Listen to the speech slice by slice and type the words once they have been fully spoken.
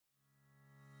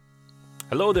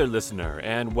Hello there, listener,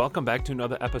 and welcome back to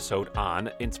another episode on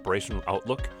Inspirational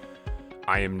Outlook.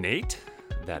 I am Nate,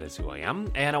 that is who I am,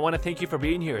 and I want to thank you for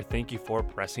being here. Thank you for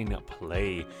pressing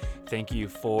play. Thank you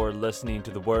for listening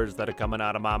to the words that are coming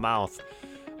out of my mouth.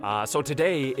 So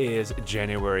today is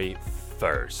January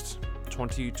 1st,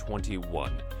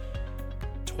 2021.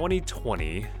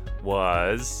 2020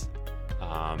 was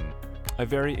a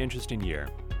very interesting year.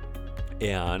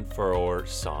 And for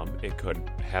some, it could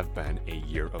have been a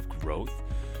year of growth.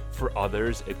 For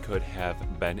others, it could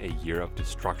have been a year of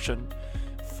destruction.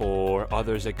 For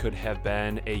others, it could have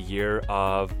been a year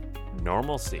of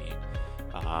normalcy.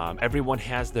 Everyone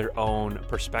has their own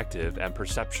perspective and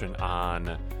perception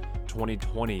on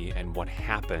 2020 and what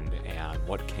happened and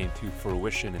what came to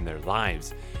fruition in their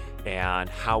lives and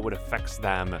how it affects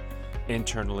them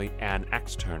internally and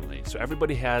externally. So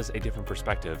everybody has a different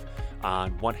perspective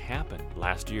on what happened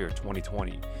last year,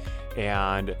 2020.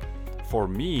 And for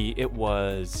me, it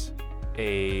was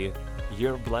a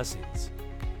year of blessings.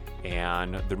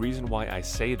 And the reason why I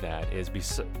say that is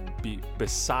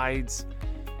besides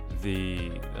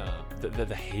the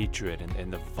hatred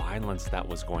and the violence that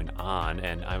was going on,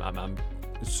 and I'm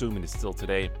assuming it's still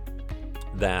today,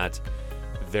 that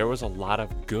there was a lot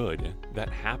of good that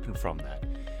happened from that.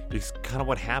 Because kind of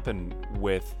what happened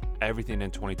with everything in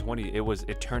 2020,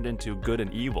 it turned into good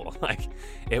and evil. Like,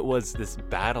 it was this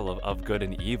battle of good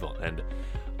and evil. And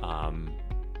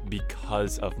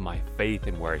because of my faith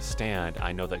in where I stand,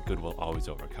 I know that good will always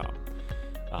overcome.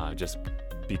 Just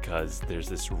because there's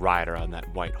this rider on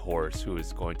that white horse who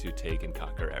is going to take and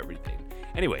conquer everything.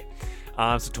 Anyway,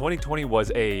 so 2020 was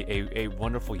a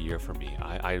wonderful year for me.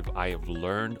 I have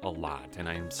learned a lot, and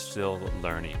I'm still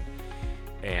learning.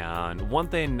 And one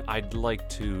thing I'd like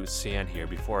to say on here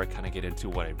before I kind of get into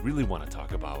what I really want to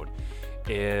talk about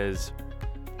is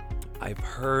I've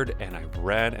heard and I've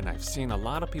read and I've seen a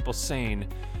lot of people saying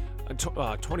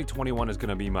 2021 is going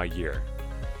to be my year.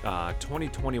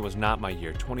 2020 was not my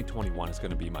year. 2021 is going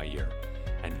to be my year.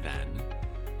 And then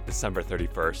December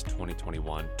 31st,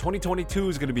 2021, 2022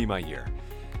 is going to be my year.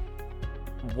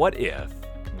 What if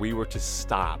we were to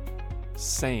stop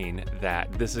saying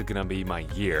that this is going to be my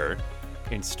year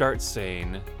and start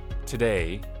saying,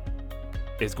 today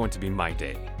is going to be my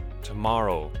day.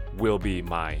 Tomorrow will be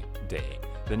my day.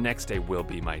 The next day will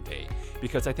be my day.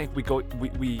 Because I think we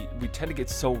tend to get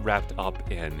so wrapped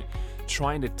up in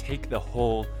trying to take the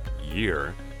whole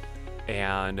year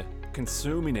and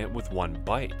consuming it with one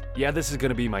bite. Yeah, this is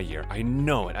going to be my year. I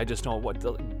know it. I just know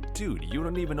dude, you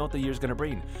don't even know what the year's going to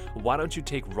bring. Why don't you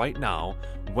take right now,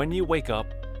 when you wake up,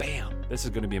 bam, this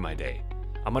is going to be my day.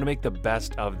 I'm going to make the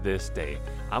best of this day.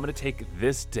 I'm going to take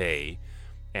this day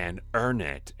and earn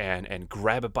it and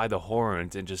grab it by the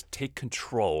horns and just take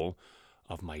control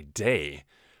of my day,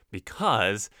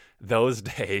 because those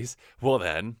days will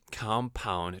then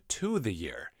compound to the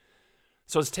year.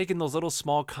 So it's taking those little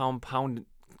small compounding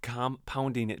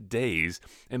days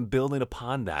and building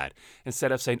upon that,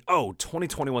 instead of saying, oh,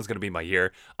 2021 is going to be my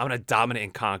year. I'm going to dominate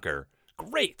and conquer.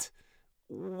 Great.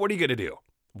 What are you going to do?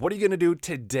 What are you going to do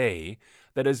today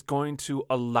that is going to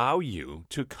allow you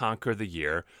to conquer the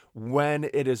year when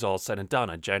it is all said and done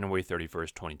on January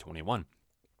 31st, 2021?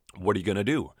 What are you going to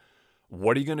do?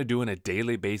 What are you going to do on a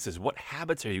daily basis? What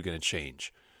habits are you going to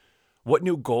change? What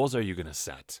new goals are you going to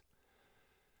set?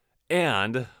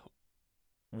 And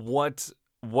what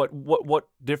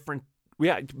different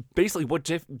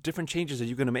different changes are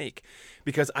you going to make?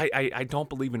 Because I don't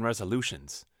believe in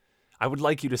resolutions. I would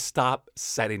like you to stop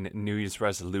setting New Year's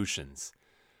resolutions.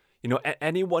 You know,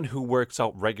 anyone who works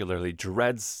out regularly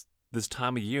dreads this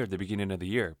time of year, the beginning of the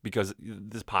year, because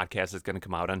this podcast is going to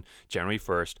come out on January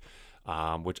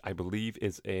 1st, which I believe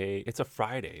it's a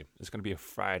Friday. It's going to be a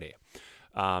Friday.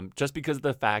 Just because of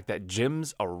the fact that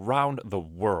gyms around the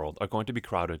world are going to be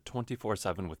crowded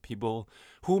 24/7 with people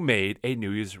who made a New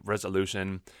Year's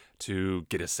resolution to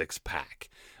get a six-pack,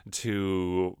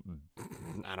 to,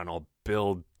 I don't know,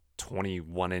 build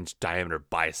 21-inch diameter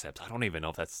biceps. I don't even know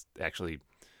if that's actually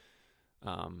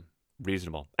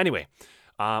reasonable. Anyway,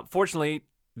 fortunately,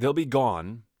 they'll be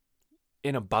gone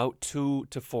in about 2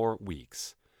 to 4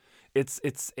 weeks. It's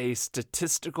a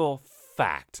statistical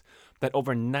fact that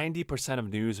over 90% of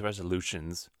New Year's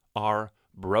resolutions are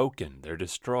broken. They're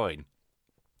destroyed.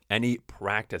 Any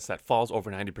practice that falls over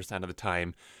 90% of the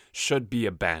time should be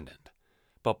abandoned.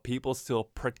 But people still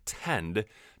pretend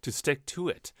to stick to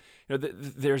it. You know,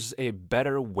 there's a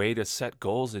better way to set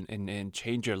goals and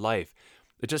change your life.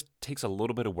 It just takes a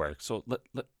little bit of work. So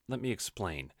let me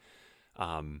explain.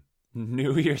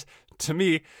 New Year's, to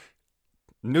me,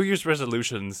 New Year's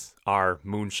resolutions are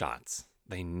moonshots.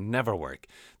 They never work.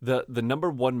 The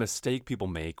number one mistake people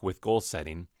make with goal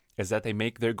setting is that they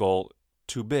make their goal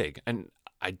too big. And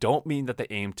I don't mean that they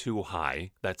aim too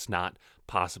high. That's not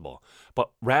possible. But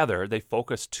rather, they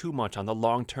focus too much on the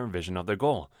long-term vision of their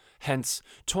goal. Hence,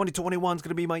 2021 is going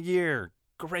to be my year.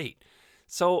 Great.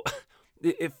 So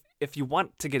if you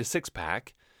want to get a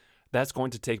six-pack, that's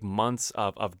going to take months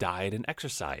of diet and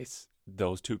exercise,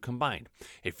 those two combined.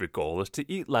 If your goal is to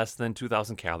eat less than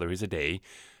 2,000 calories a day,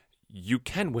 you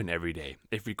can win every day.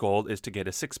 If your goal is to get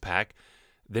a six-pack,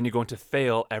 then you're going to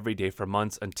fail every day for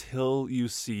months until you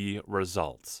see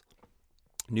results.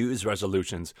 New Year's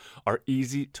resolutions are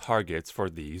easy targets for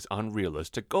these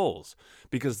unrealistic goals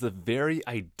because the very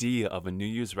idea of a New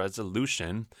Year's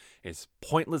resolution is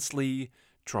pointlessly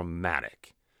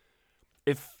dramatic.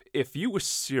 If you were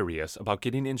serious about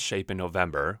getting in shape in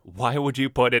November, why would you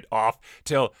put it off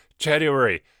till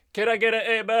January? Can I get an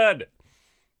amen?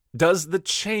 Does the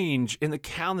change in the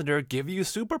calendar give you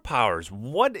superpowers?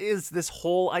 What is this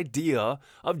whole idea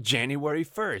of January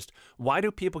 1st? Why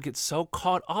do people get so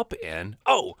caught up in,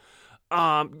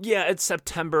 yeah, it's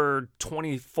September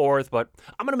 24th, but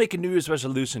I'm going to make a New Year's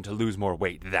resolution to lose more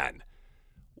weight then.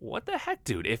 What the heck,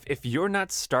 dude? If you're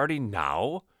not starting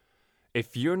now,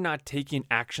 if you're not taking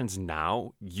actions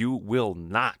now, you will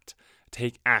not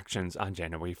take actions on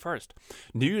January 1st.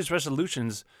 New Year's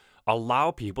resolutions allow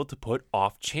people to put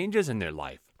off changes in their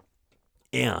life.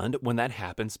 And when that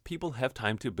happens, people have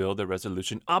time to build their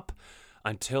resolution up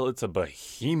until it's a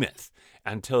behemoth,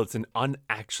 until it's an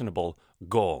unactionable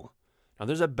goal. Now,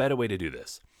 there's a better way to do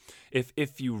this.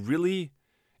 If you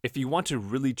want to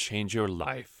really change your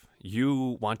life,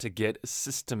 you want to get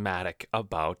systematic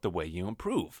about the way you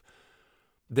improve.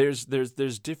 There's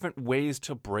different ways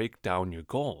to break down your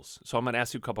goals. So I'm going to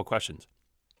ask you a couple questions.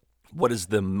 What is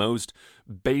the most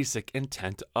basic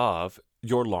intent of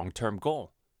your long-term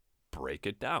goal? Break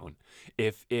it down.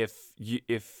 If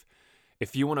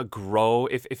you want to grow,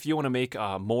 if you want to make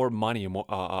more money,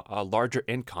 a larger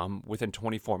income within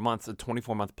 24 months, a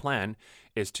 24-month plan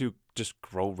is to just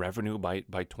grow revenue by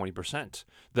 20%.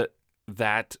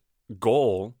 That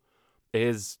goal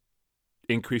is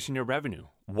increasing your revenue.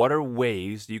 What are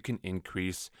ways you can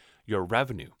increase your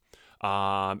revenue?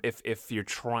 If you're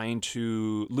trying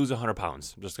to lose 100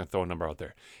 pounds, I'm just going to throw a number out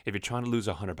there. If you're trying to lose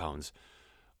 100 pounds,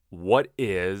 what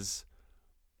is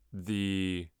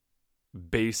the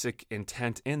basic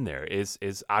intent in there? Is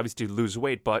obviously to lose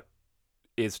weight, but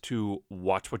is to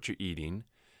watch what you're eating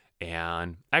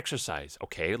and exercise.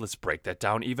 Okay, let's break that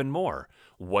down even more.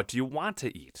 What do you want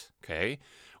to eat? Okay,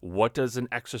 what does an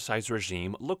exercise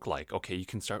regime look like? Okay, you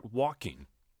can start walking.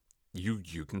 You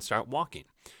can start walking.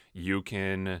 You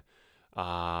can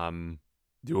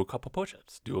do a couple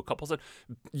push-ups, do a couple.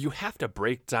 You have to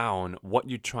break down what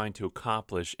you're trying to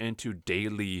accomplish into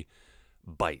daily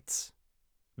bites.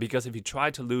 Because if you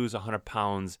try to lose 100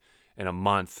 pounds in a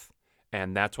month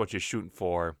and that's what you're shooting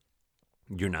for,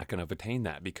 you're not going to attain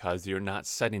that because you're not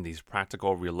setting these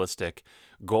practical, realistic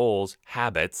goals,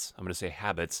 habits, I'm going to say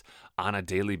habits, on a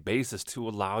daily basis to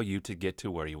allow you to get to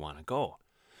where you want to go.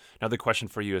 Now, the question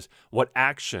for you is, what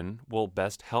action will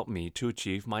best help me to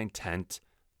achieve my intent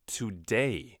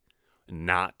today?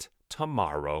 Not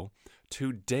tomorrow,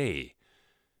 today.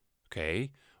 Okay?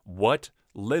 What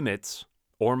limits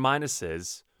or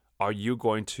minuses are you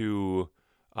going to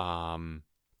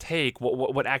take?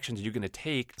 What actions are you going to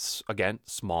take? Again,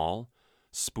 small,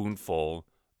 spoonful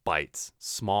bites,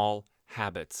 small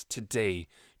habits today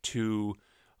to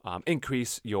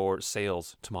increase your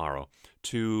sales tomorrow,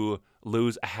 to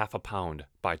lose a half a pound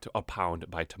by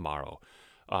tomorrow,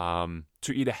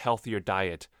 to eat a healthier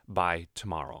diet by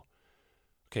tomorrow.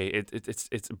 Okay,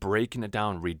 it's breaking it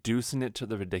down, reducing it to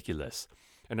the ridiculous.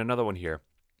 And another one here.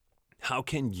 How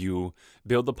can you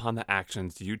build upon the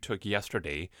actions you took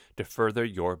yesterday to further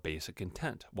your basic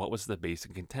intent? What was the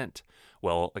basic intent?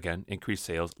 Well, again, increase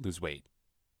sales, lose weight,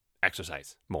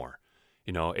 exercise more.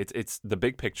 You know, it's the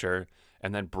big picture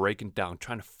and then breaking down,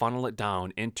 trying to funnel it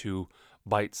down into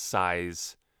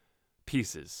bite-size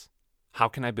pieces. How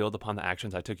can I build upon the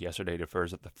actions I took yesterday to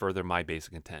further my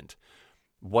basic intent?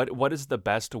 What is the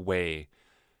best way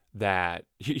that,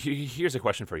 here's a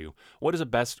question for you. What is the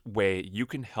best way you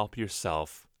can help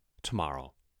yourself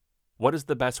tomorrow? What is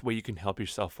the best way you can help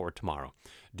yourself for tomorrow?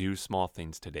 Do small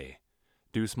things today.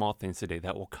 Do small things today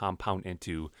that will compound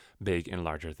into big and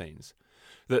larger things.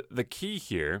 The key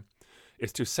here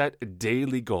is to set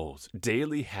daily goals,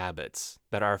 daily habits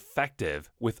that are effective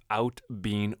without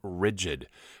being rigid.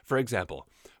 For example,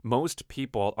 most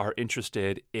people are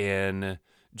interested in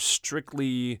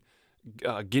strictly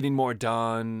getting more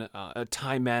done,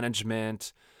 time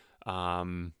management,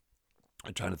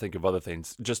 I'm trying to think of other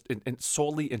things, just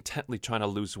solely intently trying to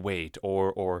lose weight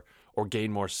or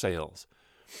gain more sales.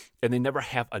 And they never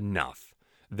have enough.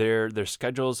 Their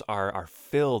schedules are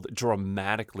filled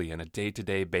dramatically on a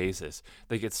day-to-day basis.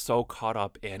 They get so caught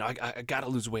up in, I gotta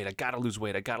lose weight, I gotta lose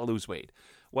weight, I gotta lose weight.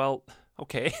 Well,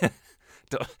 okay.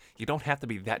 You don't have to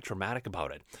be that dramatic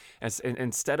about it.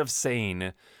 Instead of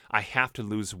saying, I have to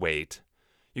lose weight,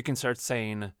 you can start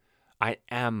saying, I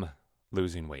am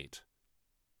losing weight.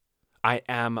 I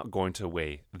am going to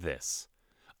weigh this.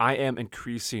 I am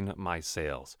increasing my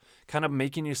sales. Kind of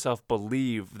making yourself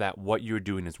believe that what you're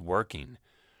doing is working.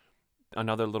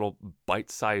 Another little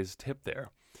bite-sized tip there.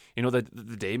 You know, the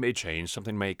day may change,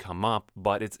 something may come up,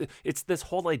 but it's this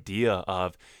whole idea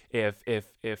of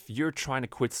if you're trying to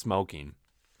quit smoking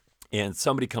and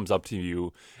somebody comes up to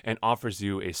you and offers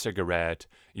you a cigarette,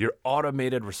 your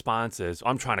automated response is,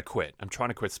 I'm trying to quit. I'm trying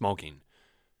to quit smoking.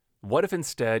 What if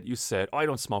instead you said, I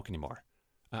don't smoke anymore.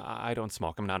 I don't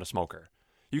smoke. I'm not a smoker.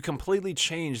 You completely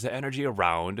change the energy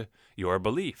around your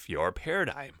belief, your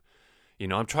paradigm. You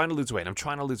know, I'm trying to lose weight. I'm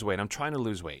trying to lose weight. I'm trying to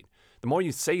lose weight. The more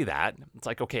you say that, it's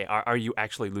like, okay, are you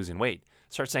actually losing weight?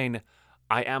 Start saying,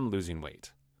 I am losing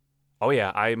weight. Oh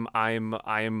yeah,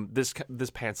 I'm this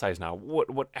pant size now.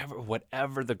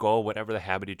 Whatever the goal, whatever the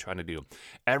habit you're trying to do.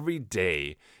 Every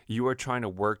day you are trying to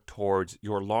work towards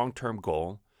your long-term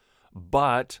goal,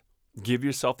 but give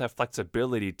yourself that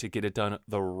flexibility to get it done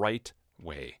the right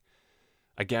way.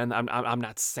 Again, I'm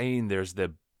not saying there's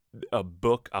a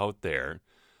book out there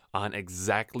on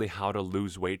exactly how to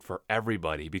lose weight for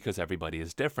everybody, because everybody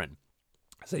is different.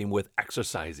 Same with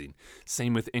exercising,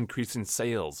 same with increasing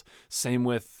sales, same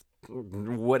with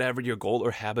whatever your goal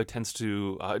or habit tends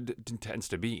to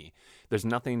be. There's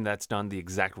nothing that's done the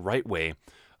exact right way,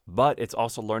 but it's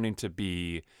also learning to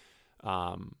be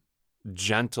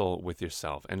gentle with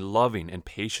yourself and loving and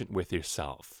patient with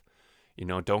yourself. You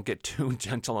know, don't get too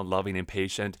gentle and loving and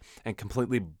patient and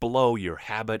completely blow your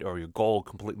habit or your goal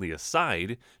completely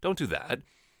aside. Don't do that.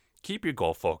 Keep your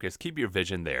goal focused. Keep your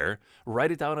vision there.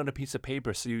 Write it down on a piece of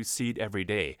paper so you see it every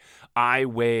day. I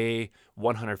weigh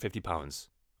 150 pounds.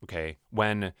 Okay,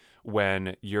 when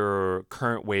your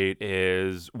current weight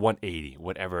is 180,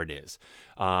 whatever it is.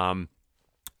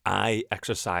 I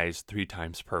exercise 3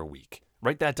 times per week.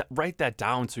 Write that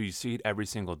down so you see it every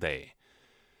single day.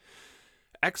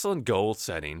 Excellent goal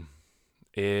setting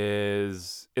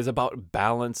is about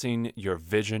balancing your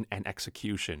vision and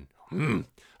execution.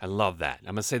 I love that.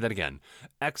 I'm going to say that again.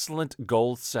 Excellent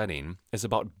goal setting is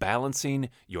about balancing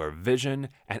your vision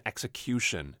and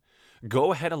execution.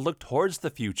 Go ahead and look towards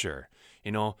the future.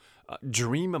 You know,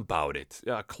 dream about it.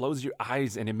 Close your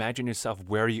eyes and imagine yourself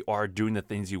where you are doing the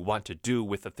things you want to do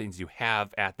with the things you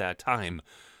have at that time.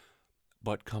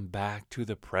 But come back to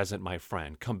the present, my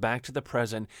friend. Come back to the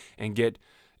present and get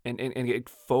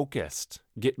focused.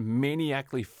 Get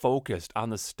maniacally focused on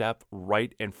the step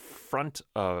right in front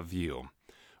of you.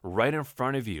 Right in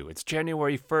front of you. It's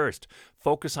January 1st.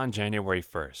 Focus on January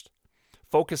 1st.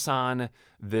 Focus on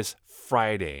this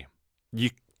Friday.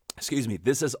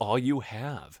 This is all you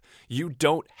have. You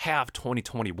don't have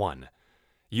 2021.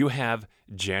 You have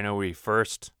January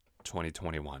 1st,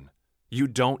 2021. You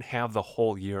don't have the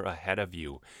whole year ahead of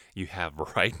you. You have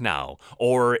right now,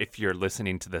 or if you're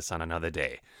listening to this on another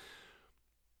day.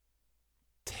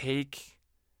 Take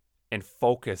and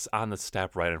focus on the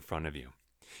step right in front of you.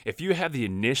 If you have the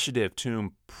initiative to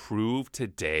improve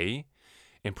today,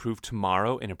 improve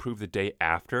tomorrow, and improve the day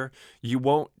after, you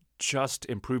won't just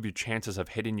improve your chances of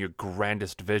hitting your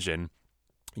grandest vision.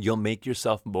 You'll make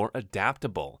yourself more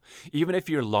adaptable. Even if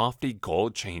your lofty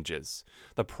goal changes,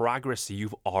 the progress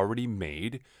you've already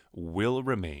made will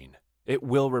remain. It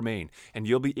will remain. And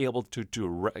you'll be able to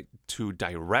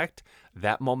direct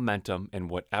that momentum in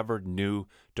whatever new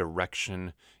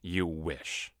direction you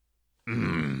wish.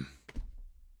 I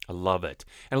love it.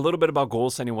 And a little bit about goal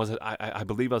setting was I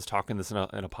believe I was talking this in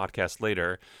a podcast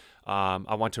later.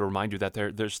 I want to remind you that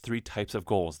there's 3 types of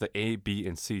goals: the A, B,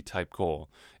 and C type goal.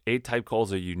 A type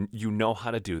goals are you know how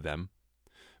to do them.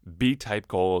 B type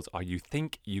goals are you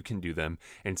think you can do them,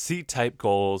 and C type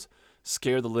goals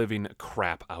scare the living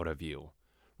crap out of you.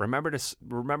 Remember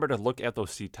to look at those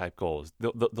C type goals,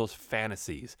 those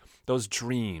fantasies, those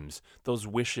dreams, those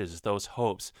wishes, those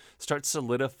hopes. Start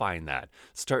solidifying that.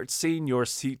 Start seeing your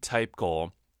C type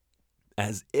goal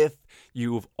as if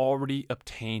you've already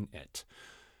obtained it.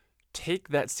 Take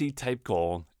that C-type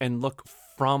goal and look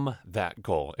from that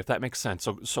goal, if that makes sense.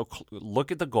 So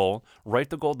look at the goal, write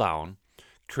the goal down,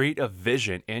 create a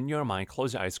vision in your mind,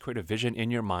 close your eyes, create a vision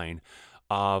in your mind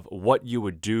of what you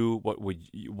would do, what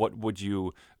would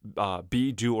you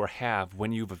be, do, or have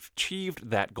when you've achieved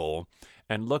that goal,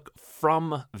 and look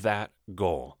from that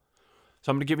goal.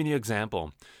 So I'm going to give you an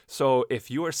example. So if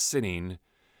you are sitting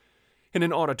in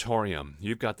an auditorium,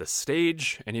 you've got the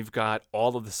stage and you've got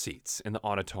all of the seats in the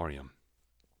auditorium.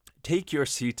 Take your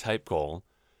C-type goal.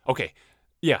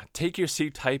 Take your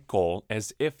C-type goal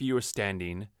as if you were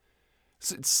sitting.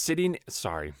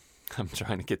 Sorry, I'm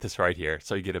trying to get this right here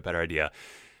so you get a better idea.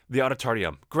 The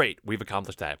auditorium, great, we've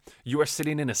accomplished that. You are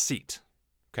sitting in a seat,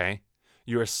 okay?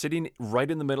 You are sitting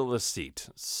right in the middle of the seat,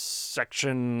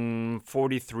 section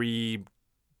 43W,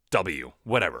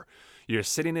 whatever. You're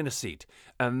sitting in a seat.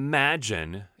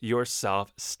 Imagine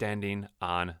yourself standing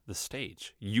on the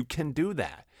stage. You can do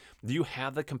that. You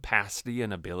have the capacity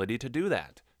and ability to do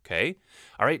that, okay?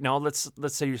 All right, now let's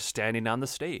say you're standing on the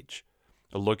stage,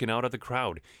 looking out at the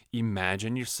crowd.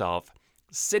 Imagine yourself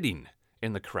sitting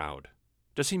in the crowd.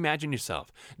 Just imagine yourself.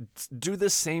 Do the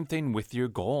same thing with your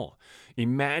goal.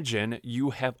 Imagine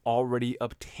you have already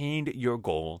obtained your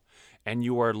goal and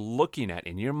you are looking at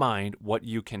in your mind what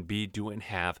you can be, do, and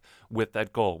have with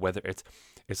that goal, whether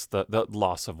it's the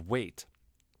loss of weight,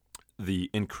 the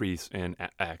increase in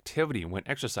activity when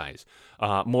exercise,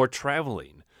 more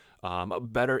traveling, a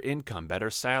better income, better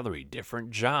salary,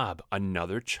 different job,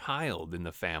 another child in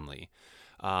the family,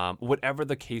 whatever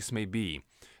the case may be.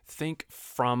 Think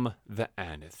from the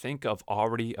end. Think of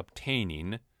already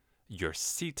obtaining your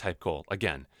C-type goal.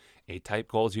 Again, A-type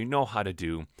goals you know how to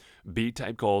do.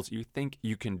 B-type goals you think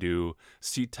you can do.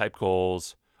 C-type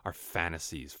goals are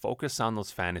fantasies. Focus on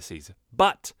those fantasies.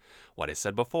 But what I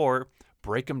said before,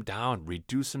 break them down.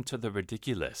 Reduce them to the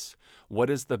ridiculous. What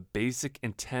is the basic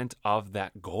intent of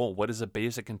that goal? What is the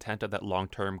basic intent of that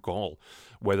long-term goal?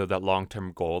 Whether that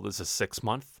long-term goal is a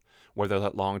 6-month, whether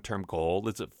that long-term goal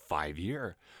is a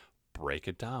 5-year. Break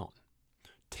it down.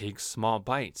 Take small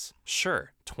bites.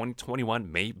 Sure,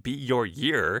 2021 may be your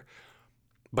year,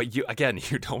 but you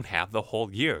don't have the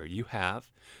whole year. You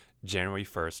have January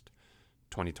 1st,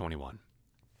 2021.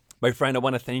 My friend, I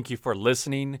want to thank you for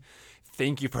listening.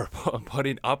 Thank you for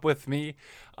putting up with me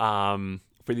for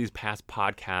these past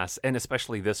podcasts, and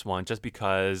especially this one, just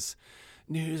because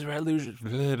New Year's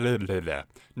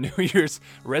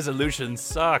resolutions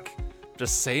suck.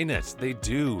 Just saying it. They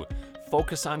do.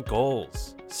 Focus on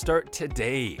goals. Start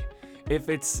today.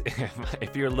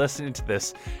 If you're listening to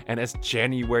this and it's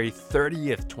January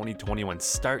 30th, 2021,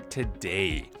 start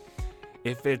today.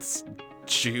 If it's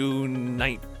June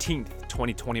 19th,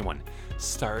 2021,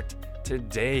 start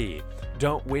today.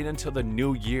 Don't wait until the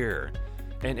new year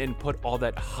and put all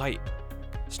that hype.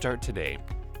 Start today.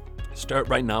 Start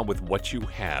right now with what you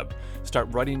have. Start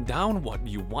writing down what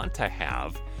you want to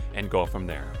have and go from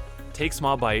there. Take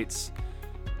small bites.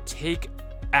 Take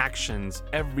actions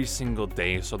every single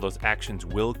day so those actions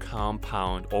will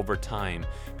compound over time.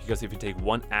 Because if you take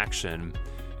one action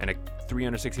in a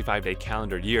 365-day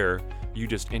calendar year, you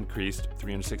just increased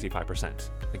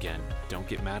 365%. Again, don't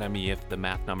get mad at me if the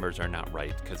math numbers are not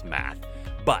right, because math.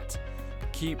 But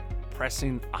keep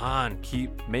pressing on.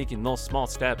 Keep making those small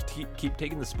steps. Keep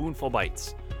taking the spoonful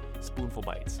bites. Spoonful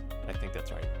bites. I think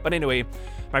that's right. But anyway,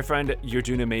 my friend, you're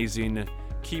doing amazing.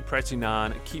 Keep pressing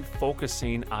on. Keep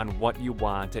focusing on what you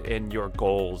want and your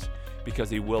goals,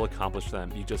 because you will accomplish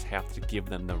them. You just have to give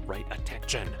them the right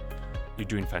attention. You're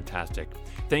doing fantastic.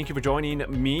 Thank you for joining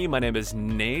me. My name is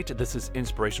Nate. This is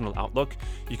Inspirational Outlook.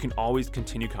 You can always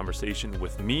continue conversation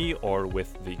with me or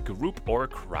with the group or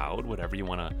crowd, whatever you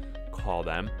want to call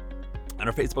them, on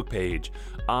our Facebook page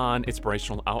on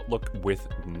Inspirational Outlook with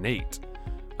Nate.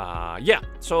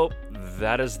 So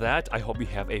that is that. I hope you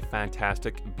have a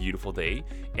fantastic, beautiful day,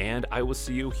 and I will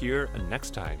see you here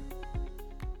next time.